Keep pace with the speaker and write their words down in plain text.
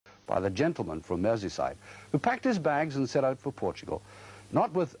by the gentleman from Merseyside, who packed his bags and set out for Portugal,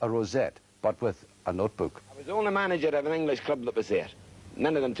 not with a rosette, but with a notebook. I was the only manager of an English club that was there.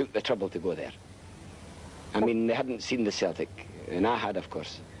 None of them took the trouble to go there. I mean, they hadn't seen the Celtic, and I had, of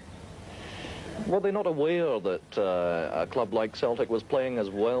course. Were they not aware that a club like Celtic was playing as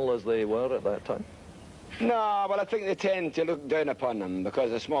well as they were at that time? No, well, I think they tend to look down upon them because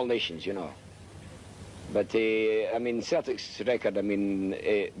they're small nations, you know. But, I mean, Celtic's record, I mean,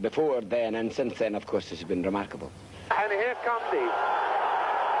 before then and since then, of course, has been remarkable. And here come the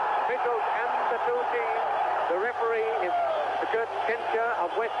officials and the two teams. The referee is Kurt Kincher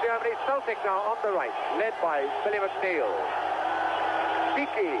of West Germany. Celtic now on the right, led by Billy McNeil.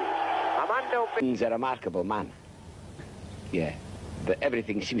 Peaky, Armando... He's a remarkable man. Yeah, but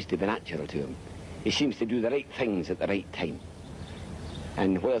everything seems to be natural to him. He seems to do the right things at the right time.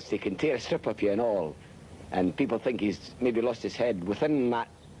 And whilst he can tear a strip of you and all, and people think he's maybe lost his head, within that,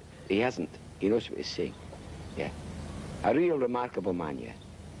 he hasn't. He knows what he's saying. Yeah. A real remarkable man, yeah.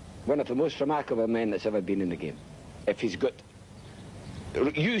 One of the most remarkable men that's ever been in the game. If he's got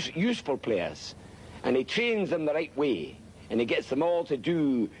useful players, and he trains them the right way, and he gets them all to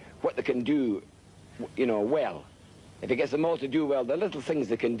do what they can do, you know, well. If he gets them all to do well, the little things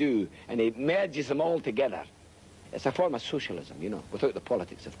they can do, and he merges them all together, it's a form of socialism, you know, without the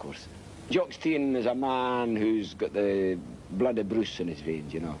politics, of course. Jock Stein is a man who's got the blood of Bruce in his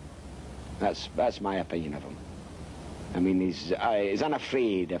veins, you know. That's my opinion of him. I mean, he's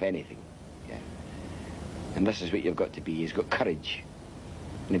unafraid of anything, yeah. And this is what you've got to be. He's got courage.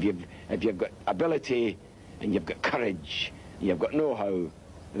 And if you've got ability, and you've got courage, and you've got know-how,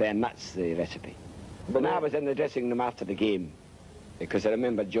 then that's the recipe. When I was in the dressing room after the game, because I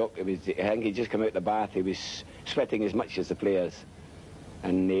remember Jock, I think he'd just come out of the bath, he was sweating as much as the players.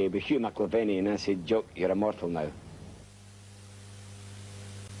 And with Hugh McIlvenney, and I said, Jock, you're immortal now.